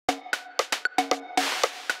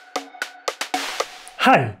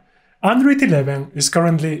Hi! Android 11 is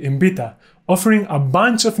currently in beta, offering a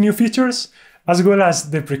bunch of new features as well as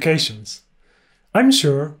deprecations. I'm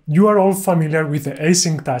sure you are all familiar with the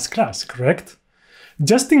async task class, correct?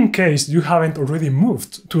 Just in case you haven't already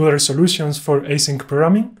moved to other solutions for async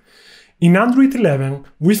programming, in Android 11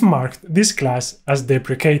 we've marked this class as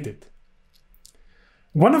deprecated.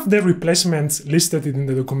 One of the replacements listed in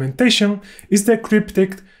the documentation is the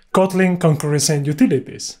cryptic Kotlin concurrency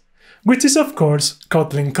utilities, which is of course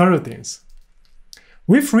Kotlin Coroutines.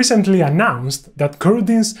 We've recently announced that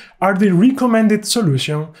Coroutines are the recommended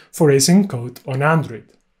solution for async code on Android.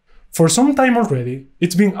 For some time already,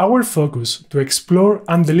 it's been our focus to explore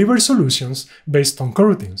and deliver solutions based on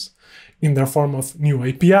Coroutines, in the form of new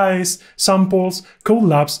APIs, samples, code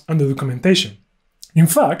labs, and the documentation. In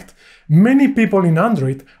fact, many people in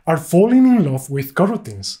Android are falling in love with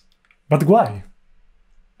Coroutines. But why?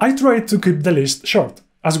 I tried to keep the list short,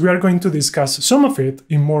 as we are going to discuss some of it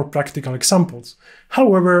in more practical examples.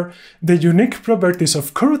 However, the unique properties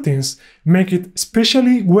of Coroutines make it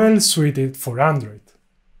especially well suited for Android.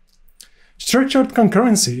 Structured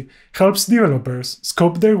concurrency helps developers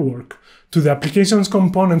scope their work to the application's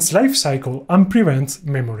components lifecycle and prevents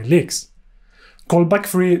memory leaks.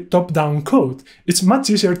 Callback-free top-down code is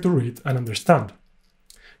much easier to read and understand.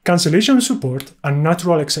 Cancellation support and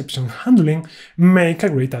natural exception handling make a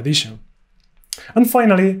great addition. And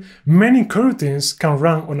finally, many coroutines can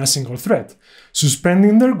run on a single thread,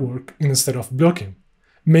 suspending their work instead of blocking,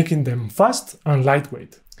 making them fast and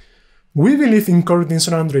lightweight. We believe in coroutines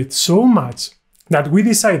on Android so much that we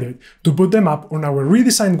decided to put them up on our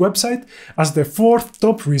redesigned website as the fourth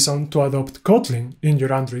top reason to adopt Kotlin in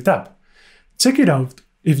your Android app. Check it out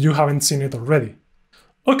if you haven't seen it already.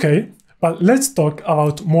 Okay, but let's talk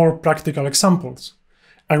about more practical examples.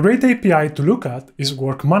 A great API to look at is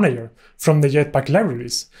Work Manager from the Jetpack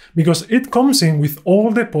libraries, because it comes in with all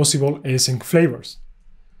the possible async flavors.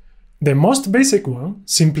 The most basic one,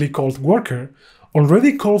 simply called Worker,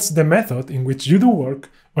 already calls the method in which you do work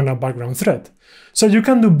on a background thread, so you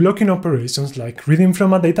can do blocking operations like reading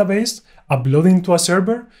from a database, uploading to a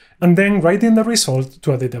server, and then writing the result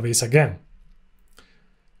to a database again.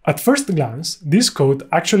 At first glance, this code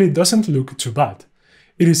actually doesn't look too bad.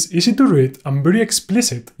 It is easy to read and very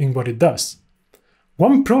explicit in what it does.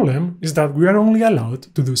 One problem is that we are only allowed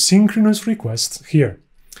to do synchronous requests here.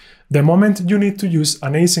 The moment you need to use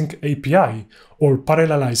an async API or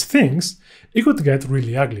parallelize things, it could get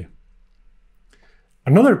really ugly.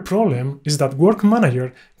 Another problem is that Work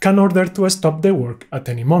Manager can order to stop the work at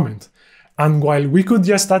any moment, and while we could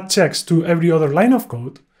just add checks to every other line of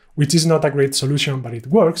code, which is not a great solution but it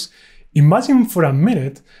works, imagine for a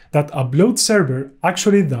minute that upload server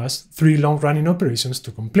actually does 3 long-running operations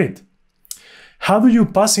to complete. How do you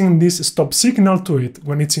pass in this stop signal to it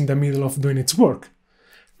when it's in the middle of doing its work?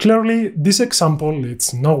 Clearly, this example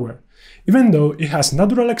leads nowhere, even though it has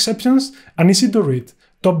natural exceptions and easy-to-read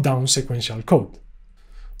top-down sequential code.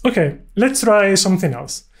 Okay, let's try something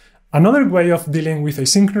else. Another way of dealing with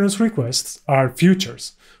asynchronous requests are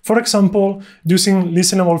futures. For example, using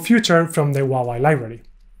listenable future from the Wawa library.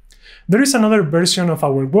 There is another version of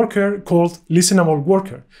our worker called listenable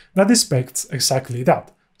worker that expects exactly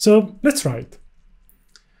that. So let's try it.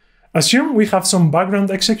 Assume we have some background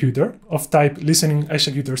executor of type listening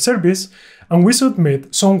executor service, and we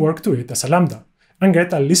submit some work to it as a lambda, and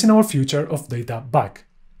get a listenable future of data back.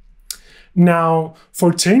 Now,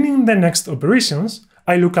 for chaining the next operations,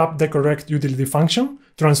 I look up the correct utility function,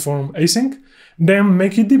 transform async, then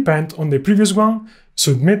make it depend on the previous one,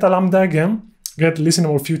 submit a lambda again, get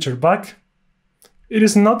listenable future back. It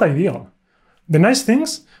is not ideal. The nice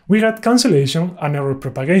things, we get cancellation and error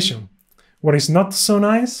propagation. What is not so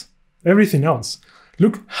nice? Everything else.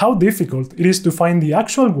 Look how difficult it is to find the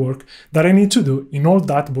actual work that I need to do in all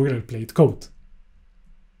that boilerplate code.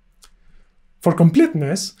 For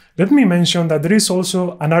completeness, let me mention that there is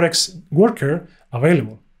also an Rx worker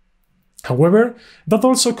available. However, that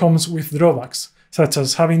also comes with drawbacks, such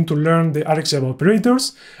as having to learn the RxJava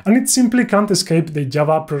operators, and it simply can't escape the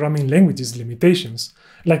Java programming language's limitations,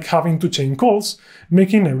 like having to chain calls,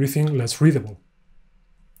 making everything less readable.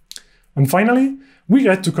 And finally, we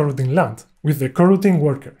get to coroutine land with the coroutine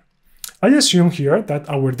worker. I assume here that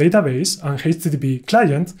our database and HTTP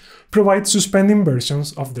client provide suspending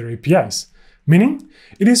versions of their APIs, meaning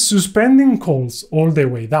it is suspending calls all the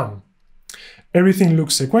way down. Everything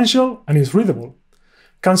looks sequential and is readable.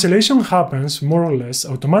 Cancellation happens more or less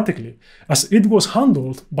automatically, as it was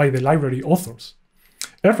handled by the library authors.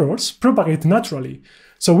 Errors propagate naturally,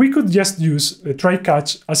 so we could just use the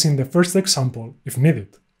try-catch as in the first example if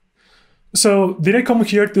needed. So, did I come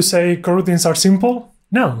here to say coroutines are simple?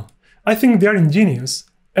 No, I think they are ingenious,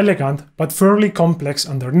 elegant, but fairly complex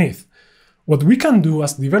underneath. What we can do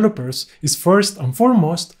as developers is first and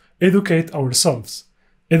foremost educate ourselves,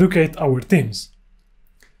 educate our teams.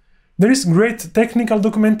 There is great technical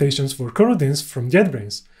documentations for coroutines from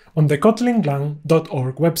JetBrains on the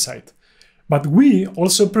kotlinlang.org website, but we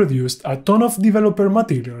also produced a ton of developer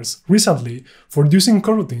materials recently for using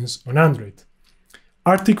coroutines on Android.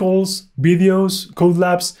 Articles, videos, code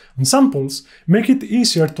labs, and samples make it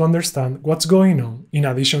easier to understand what's going on in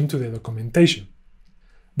addition to the documentation.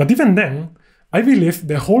 But even then, I believe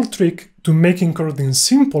the whole trick to making coroutines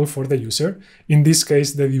simple for the user, in this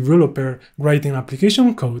case the developer writing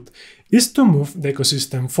application code, is to move the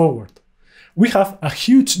ecosystem forward. We have a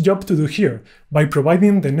huge job to do here by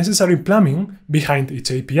providing the necessary plumbing behind each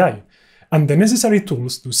API, and the necessary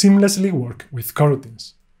tools to seamlessly work with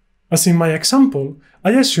coroutines. As in my example,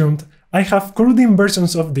 I assumed I have coroutine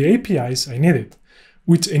versions of the APIs I needed,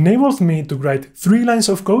 which enabled me to write 3 lines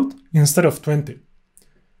of code instead of 20.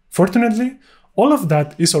 Fortunately, all of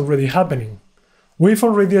that is already happening. We've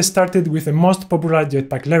already started with the most popular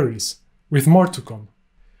Jetpack libraries, with more to come.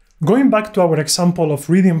 Going back to our example of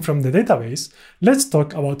reading from the database, let's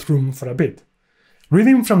talk about Room for a bit.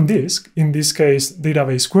 Reading from disk, in this case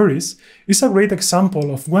database queries, is a great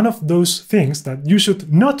example of one of those things that you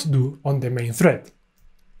should not do on the main thread.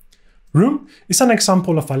 Room is an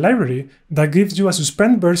example of a library that gives you a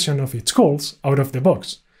suspend version of its calls out of the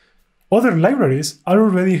box. Other libraries are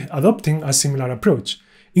already adopting a similar approach,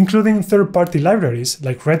 including third-party libraries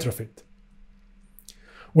like Retrofit.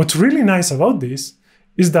 What's really nice about this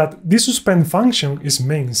is that this suspend function is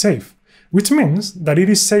main safe, which means that it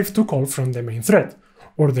is safe to call from the main thread,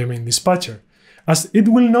 or the main dispatcher, as it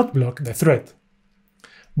will not block the thread.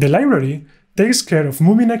 The library takes care of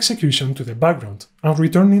moving execution to the background and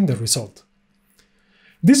returning the result.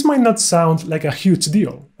 This might not sound like a huge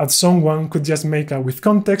deal, as someone could just make a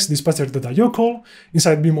withContext dispatcher.io call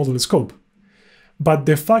inside vModule scope. But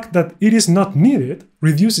the fact that it is not needed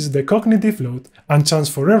reduces the cognitive load and chance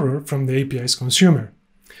for error from the API's consumer.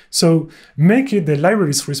 So make it the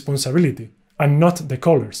library's responsibility, and not the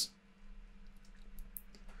caller's.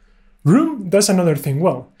 Room does another thing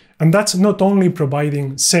well, and that's not only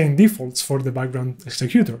providing sane defaults for the background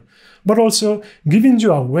executor, but also giving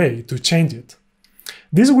you a way to change it.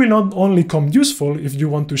 This will not only come useful if you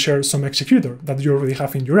want to share some executor that you already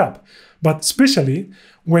have in your app, but especially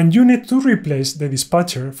when you need to replace the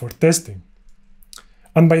dispatcher for testing.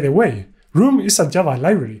 And by the way, Room is a Java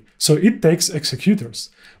library, so it takes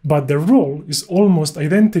executors, but the role is almost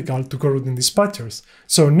identical to coroutine dispatchers,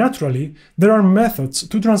 so naturally there are methods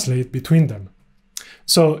to translate between them.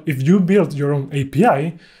 So if you build your own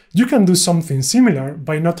API, you can do something similar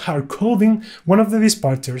by not hard-coding one of the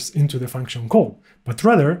dispatchers into the function call, but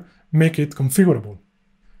rather make it configurable.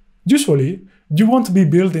 Usually, you won't be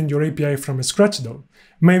building your API from scratch though.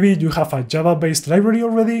 Maybe you have a Java-based library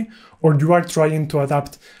already, or you are trying to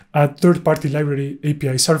adapt a third-party library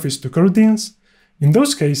API service to coroutines. In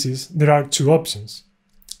those cases, there are 2 options.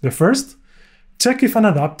 The first, check if an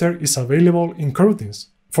adapter is available in coroutines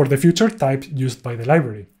for the feature type used by the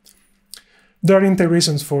library. There are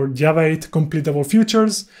integrations for Java 8 completable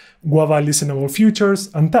features, Guava listenable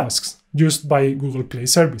features, and tasks used by Google Play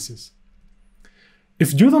services.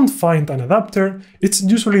 If you don't find an adapter, it's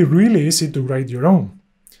usually really easy to write your own.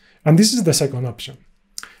 And this is the second option.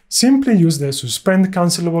 Simply use the suspend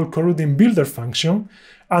cancelable coroutine builder function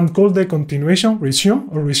and call the continuation resume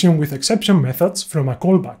or resume with exception methods from a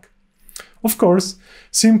callback. Of course,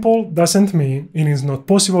 simple doesn't mean it is not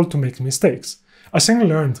possible to make mistakes, as I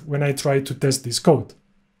learned when I tried to test this code.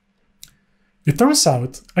 It turns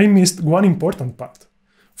out I missed one important part.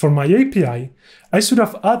 For my API, I should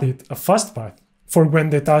have added a fast path for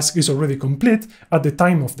when the task is already complete at the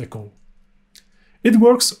time of the call. It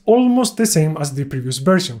works almost the same as the previous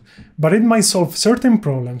version, but it might solve certain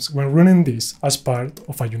problems when running this as part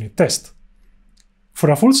of a unit test.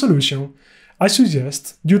 For a full solution, I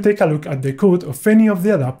suggest you take a look at the code of any of the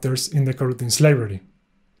adapters in the coroutines library.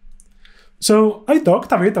 So I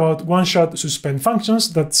talked a bit about one-shot suspend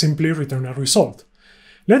functions that simply return a result.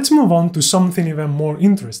 Let's move on to something even more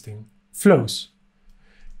interesting, flows.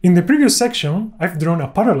 In the previous section, I've drawn a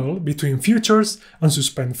parallel between features and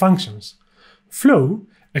suspend functions. Flow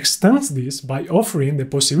extends this by offering the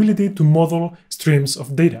possibility to model streams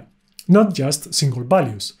of data, not just single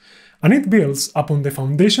values, and it builds upon the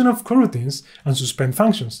foundation of coroutines and suspend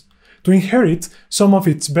functions to inherit some of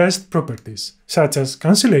its best properties, such as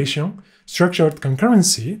cancellation, structured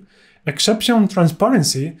concurrency, exception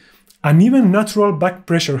transparency, and even natural back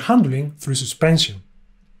pressure handling through suspension.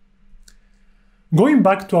 Going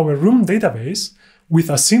back to our room database, with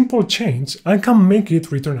a simple change, I can make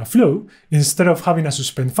it return a flow instead of having a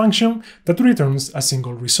suspend function that returns a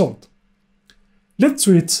single result. Let's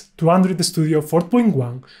switch to Android Studio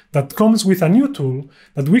 4.1 that comes with a new tool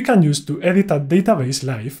that we can use to edit a database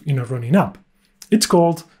live in a running app. It's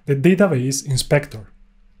called the Database Inspector.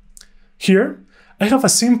 Here, I have a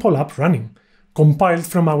simple app running, compiled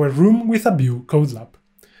from our room with a view code lab.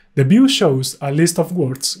 The view shows a list of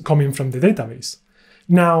words coming from the database.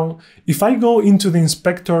 Now, if I go into the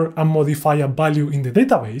inspector and modify a value in the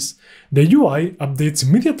database, the UI updates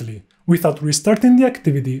immediately without restarting the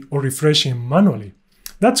activity or refreshing manually.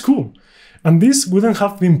 That's cool, and this wouldn't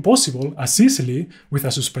have been possible as easily with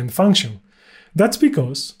a suspend function. That's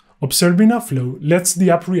because observing a flow lets the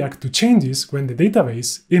app react to changes when the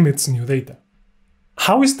database emits new data.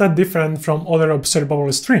 How is that different from other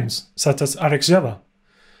observable streams, such as RxJava?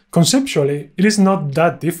 Conceptually, it is not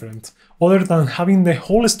that different, other than having the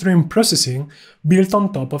whole stream processing built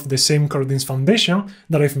on top of the same Coroutines foundation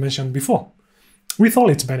that I've mentioned before, with all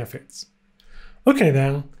its benefits. Okay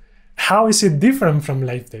then, how is it different from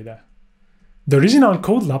LiveData? The original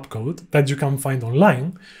code lab code that you can find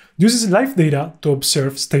online uses LiveData to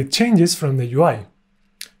observe state changes from the UI.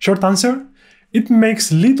 Short answer? It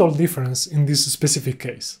makes little difference in this specific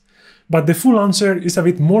case. But the full answer is a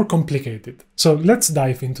bit more complicated, so let's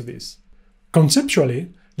dive into this.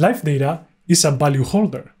 Conceptually, LiveData is a value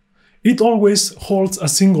holder. It always holds a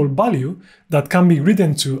single value that can be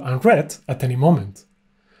written to and read at any moment.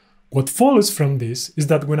 What follows from this is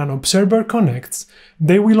that when an observer connects,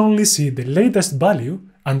 they will only see the latest value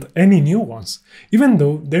and any new ones, even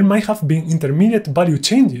though there might have been intermediate value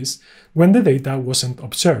changes when the data wasn't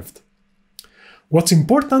observed. What's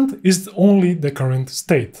important is only the current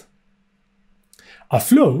state. A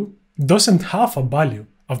flow doesn't have a value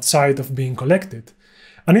outside of being collected,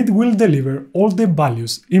 and it will deliver all the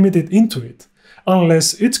values emitted into it,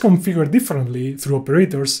 unless it's configured differently through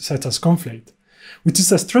operators such as conflate, which is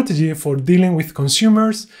a strategy for dealing with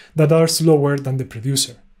consumers that are slower than the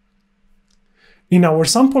producer. In our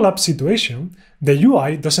sample app situation, the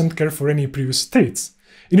UI doesn't care for any previous states.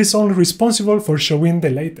 It is only responsible for showing the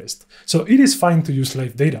latest, so it is fine to use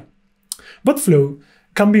LiveData. But Flow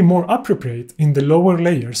can be more appropriate in the lower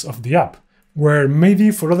layers of the app, where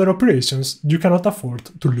maybe for other operations you cannot afford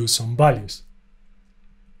to lose some values.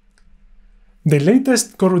 The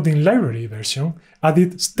latest Coroutine library version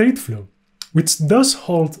added StateFlow, which does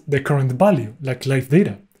hold the current value, like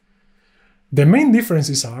LiveData. The main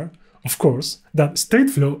differences are, of course, that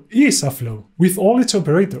StateFlow is a flow with all its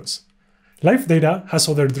operators. LiveData has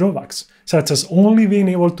other drawbacks, such as only being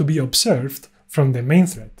able to be observed from the main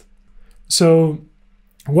thread. So,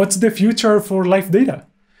 what's the future for LiveData?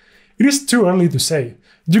 It is too early to say.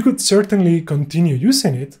 You could certainly continue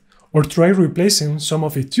using it, or try replacing some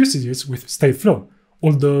of its usages with StateFlow,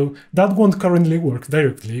 although that won't currently work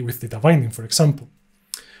directly with data binding, for example.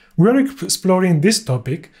 We are exploring this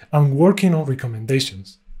topic and working on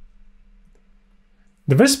recommendations.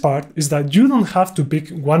 The best part is that you don't have to pick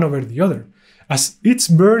one over the other, as it's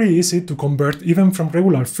very easy to convert even from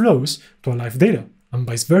regular flows to a LiveData, and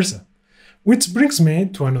vice versa. Which brings me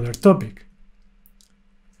to another topic.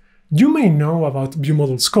 You may know about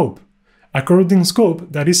viewModel scope, a coroutine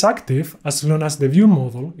scope that is active as long as the view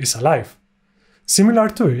model is alive. Similar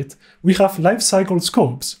to it, we have lifecycle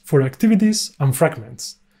scopes for activities and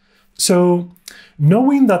fragments. So,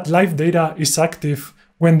 knowing that LiveData is active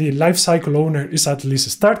when the lifecycle owner is at least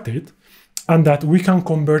started, and that we can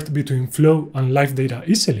convert between flow and LiveData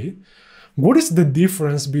easily, what is the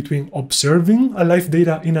difference between observing a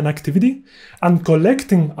LiveData in an activity and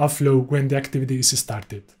collecting a flow when the activity is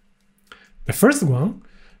started? The first one,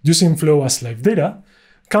 using flow as LiveData,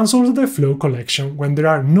 cancels the flow collection when there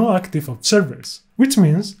are no active observers, which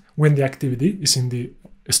means when the activity is in the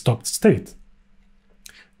stopped state.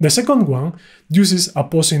 The second one uses a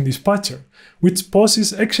pausing dispatcher, which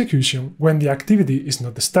pauses execution when the activity is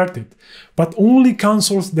not started, but only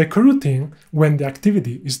cancels the coroutine when the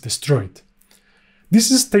activity is destroyed. This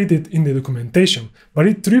is stated in the documentation, but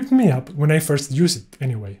it tripped me up when I first used it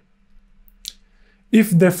anyway.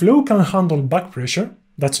 If the flow can handle back pressure,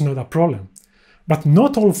 that's not a problem. But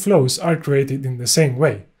not all flows are created in the same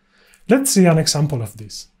way. Let's see an example of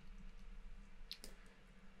this.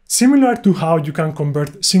 Similar to how you can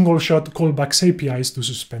convert single-shot callbacks APIs to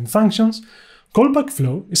suspend functions, callback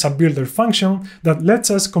flow is a builder function that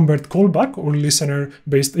lets us convert callback or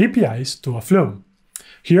listener-based APIs to a flow.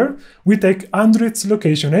 Here, we take Android's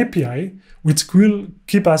location API, which will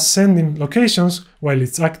keep us sending locations while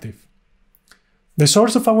it's active. The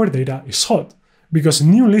source of our data is hot, because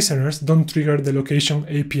new listeners don't trigger the location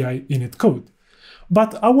API init code.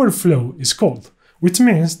 but our flow is called, which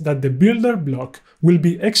means that the builder block will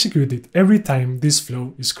be executed every time this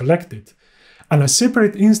flow is collected, and a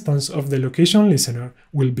separate instance of the location listener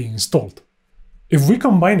will be installed. If we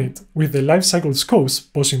combine it with the lifecycle scopes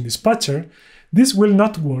posing dispatcher, this will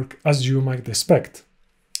not work as you might expect.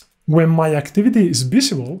 When my activity is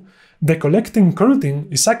visible, the collecting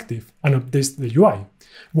coroutine is active and updates the UI,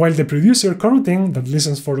 while the producer coroutine that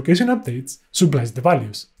listens for location updates supplies the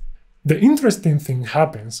values. The interesting thing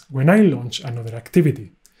happens when I launch another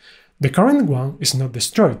activity. The current one is not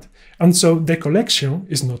destroyed, and so the collection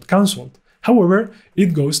is not cancelled. However,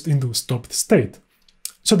 it goes into stopped state.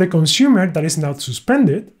 So the consumer that is now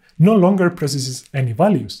suspended no longer processes any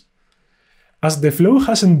values. As the flow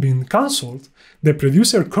hasn't been cancelled, the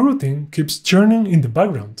producer coroutine keeps churning in the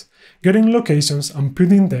background, getting locations and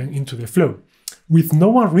putting them into the flow, with no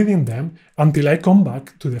one reading them until I come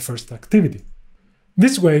back to the first activity.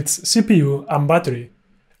 This waits CPU and battery,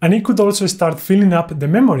 and it could also start filling up the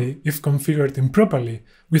memory if configured improperly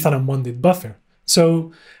with an unbounded buffer.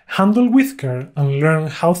 So handle with care and learn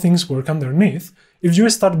how things work underneath if you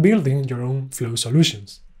start building your own flow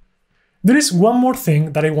solutions. There is one more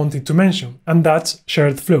thing that I wanted to mention, and that's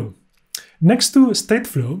SharedFlow. Next to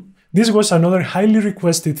StateFlow, this was another highly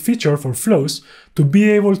requested feature for flows to be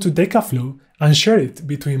able to take a flow and share it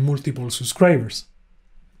between multiple subscribers.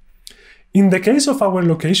 In the case of our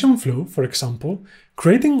location flow, for example,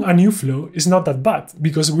 creating a new flow is not that bad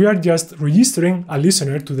because we are just registering a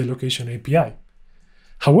listener to the location API.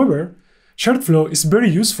 However, SharedFlow is very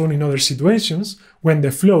useful in other situations when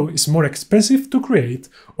the flow is more expensive to create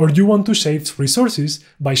or you want to save resources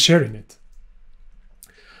by sharing it.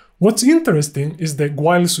 What's interesting is the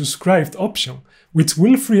while subscribed option, which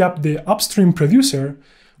will free up the upstream producer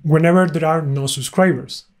whenever there are no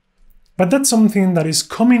subscribers. But that's something that is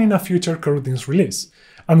coming in a future Coroutines release,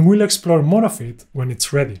 and we'll explore more of it when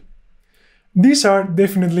it's ready. These are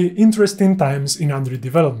definitely interesting times in Android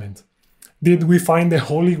development. Did we find the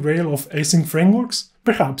holy grail of async frameworks?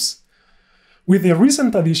 Perhaps. With the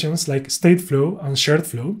recent additions like StateFlow and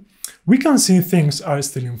SharedFlow, we can see things are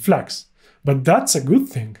still in flux, but that's a good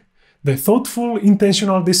thing. The thoughtful,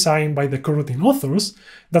 intentional design by the coroutine authors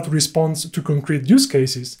that responds to concrete use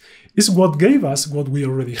cases is what gave us what we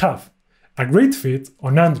already have, a great fit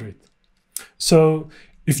on Android. So,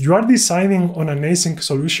 if you are deciding on an async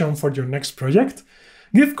solution for your next project,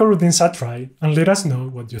 give Coroutines a try and let us know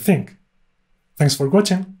what you think. Thanks for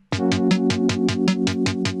watching!